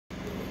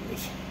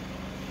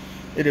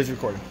It is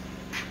recording.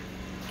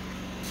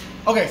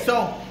 Okay,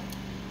 so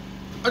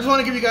I just want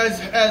to give you guys,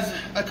 as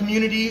a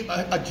community,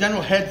 a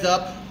general heads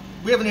up.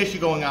 We have an issue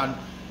going on.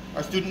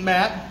 Our student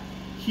Matt,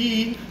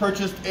 he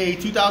purchased a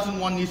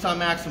 2001 Nissan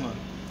Maxima.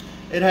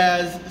 It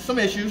has some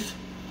issues,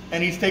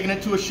 and he's taken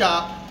it to a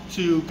shop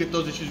to get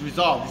those issues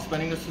resolved. He's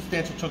spending a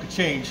substantial chunk of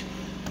change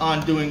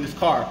on doing this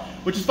car,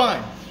 which is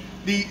fine.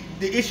 The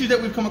issue that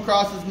we've come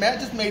across is Matt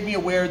just made me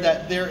aware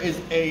that there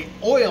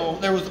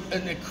was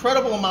an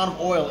incredible amount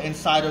of oil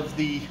inside of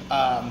the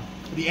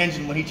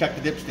engine when he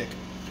checked the dipstick.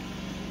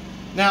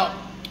 Now,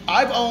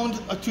 I've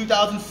owned a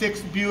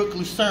 2006 Buick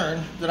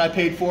Lucerne that I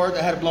paid for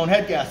that had a blown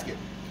head gasket.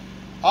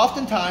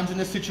 Oftentimes in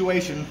this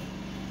situation,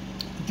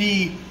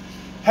 the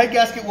head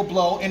gasket will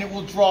blow and it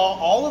will draw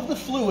all of the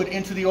fluid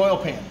into the oil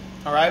pan,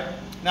 all right?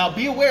 Now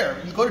be aware,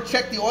 you go to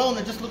check the oil and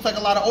it just looks like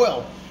a lot of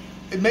oil.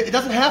 It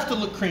doesn't have to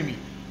look creamy.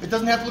 It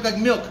doesn't have to look like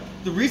milk.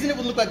 The reason it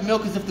would look like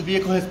milk is if the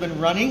vehicle has been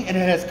running and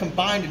it has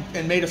combined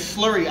and made a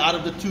slurry out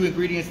of the two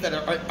ingredients that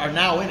are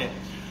now in it.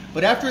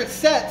 But after it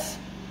sets,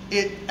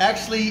 it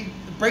actually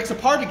breaks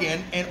apart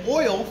again and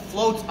oil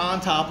floats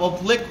on top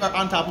of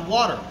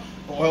water.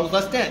 The oil is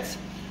less dense.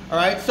 All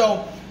right,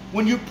 so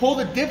when you pull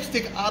the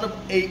dipstick out of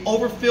a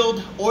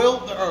overfilled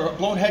oil or a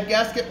blown head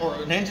gasket or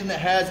an engine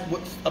that has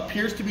what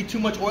appears to be too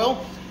much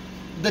oil,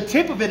 the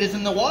tip of it is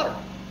in the water.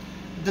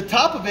 The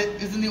top of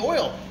it is in the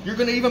oil. You're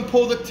going to even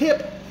pull the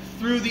tip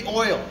through the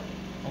oil,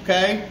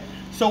 okay?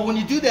 So when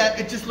you do that,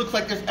 it just looks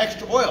like there's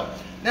extra oil.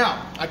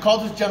 Now, I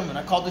called this gentleman,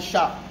 I called this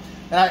shop,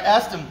 and I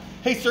asked him,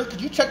 hey sir, could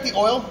you check the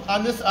oil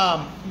on this?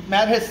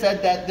 Matt has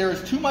said that there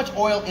is too much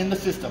oil in the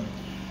system.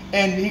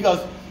 And he goes,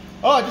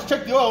 oh, I just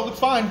checked the oil, it looks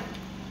fine.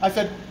 I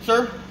said,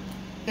 sir,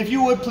 if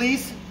you would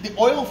please, the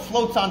oil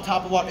floats on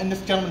top of water, and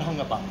this gentleman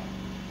hung up on me,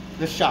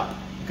 this shop.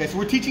 Okay, so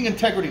we're teaching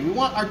integrity. We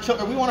want our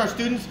children, we want our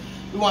students,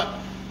 we want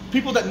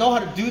people that know how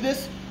to do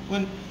this.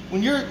 When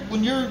you're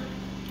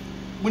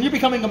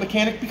becoming a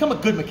mechanic, become a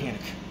good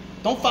mechanic.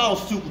 Don't follow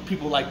suit with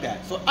people like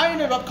that. So I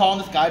ended up calling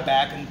this guy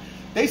back, and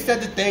they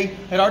said that they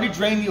had already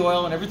drained the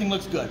oil and everything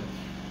looks good.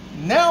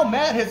 Now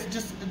Matt has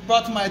just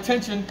brought to my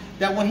attention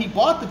that when he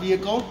bought the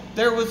vehicle,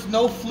 there was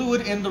no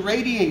fluid in the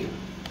radiator.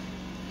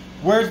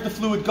 Where's the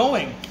fluid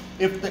going?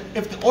 If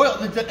the oil,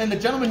 and the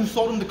gentleman who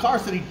sold him the car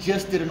said he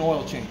just did an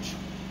oil change.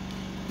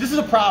 This is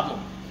a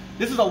problem.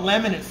 This is a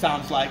lemon, it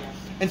sounds like.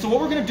 And so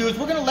what we're going to do is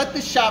we're going to let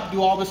this shop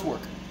do all this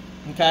work,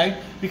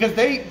 okay? Because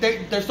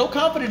they're so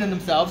confident in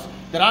themselves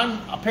that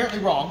I'm apparently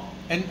wrong,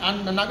 and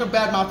I'm not going to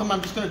badmouth them.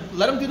 I'm just going to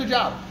let them do the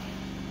job.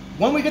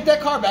 When we get that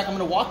car back, I'm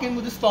going to walk in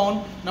with this phone,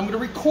 and I'm going to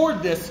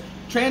record this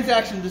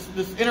transaction,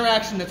 this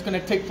interaction that's going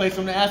to take place.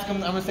 I'm going to ask him,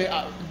 I'm going to say,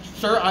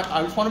 sir,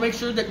 I just want to make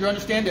sure that you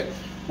understand it.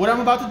 What I'm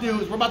about to do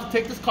is we're about to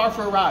take this car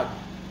for a ride.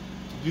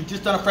 You've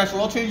just done a fresh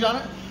oil change on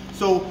it.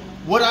 So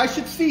what I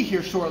should see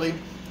here shortly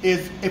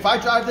is if I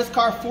drive this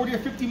car 40 or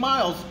 50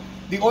 miles,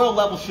 the oil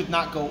level should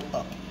not go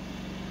up.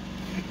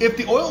 If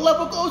the oil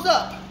level goes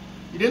up,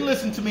 you didn't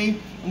listen to me,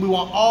 and we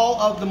want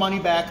all of the money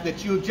back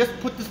that you have just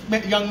put this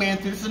young man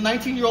through. This is a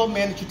 19-year-old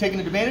man that you're taking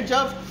advantage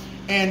of,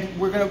 and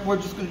you're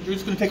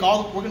just gonna take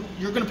all.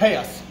 You're gonna pay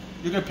us.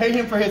 You're gonna pay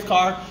him for his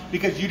car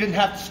because you didn't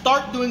have to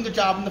start doing the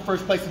job in the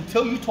first place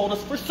until you told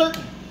us for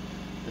certain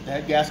that the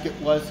head gasket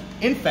was,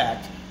 in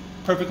fact,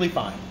 perfectly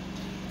fine.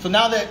 So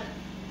now that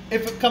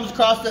if it comes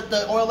across that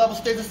the oil level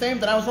stays the same,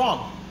 then I was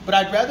wrong. But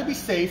I'd rather be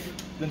safe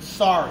than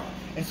sorry.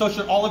 And so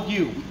should all of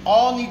you. We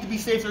all need to be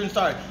safer than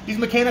sorry. These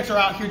mechanics are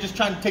out here just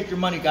trying to take your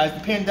money, guys. The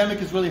pandemic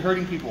is really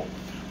hurting people.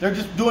 They're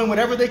just doing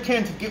whatever they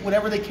can to get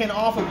whatever they can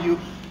off of you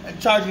and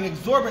charging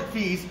exorbitant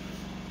fees.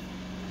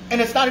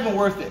 And it's not even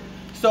worth it.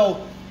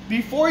 So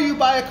before you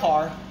buy a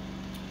car,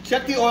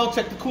 check the oil,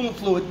 check the coolant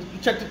fluid,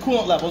 check the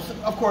coolant levels.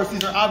 Of course,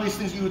 these are obvious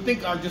things you would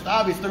think are just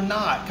obvious. They're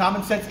not.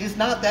 Common sense is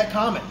not that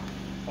common.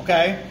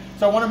 Okay?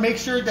 So I want to make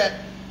sure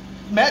that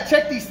Matt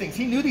checked these things.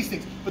 He knew these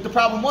things. But the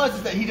problem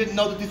is that he didn't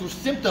know that these were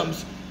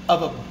symptoms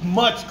of a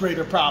much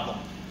greater problem.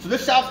 So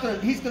this shop's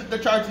they're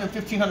charging him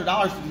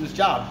 $1,500 to do this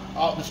job.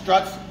 All the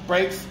struts,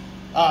 brakes,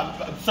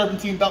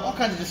 serpentine belt, all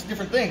kinds of just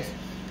different things.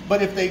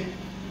 But if they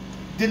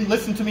didn't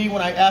listen to me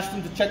when I asked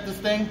them to check this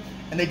thing,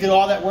 and they did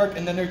all that work,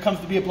 and then there comes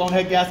to be a blown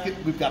head gasket,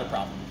 we've got a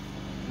problem.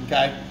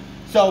 Okay?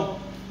 So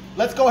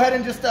let's go ahead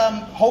and just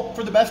hope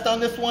for the best on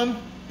this one.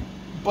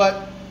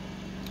 But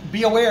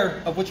be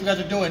aware of what you guys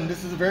are doing.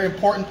 This is a very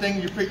important thing.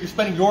 You're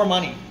spending your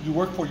money. You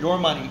work for your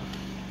money.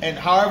 And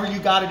however you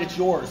got it, it's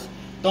yours.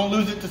 Don't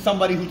lose it to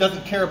somebody who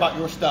doesn't care about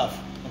your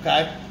stuff.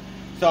 Okay?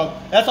 So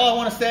that's all I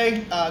want to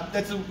say.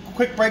 That's a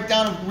quick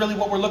breakdown of really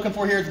what we're looking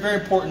for here. It's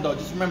very important though.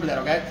 Just remember that,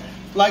 okay?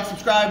 Like,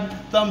 subscribe,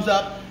 thumbs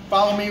up,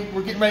 follow me.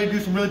 We're getting ready to do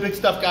some really big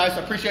stuff, guys.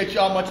 I appreciate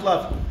y'all. Much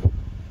love.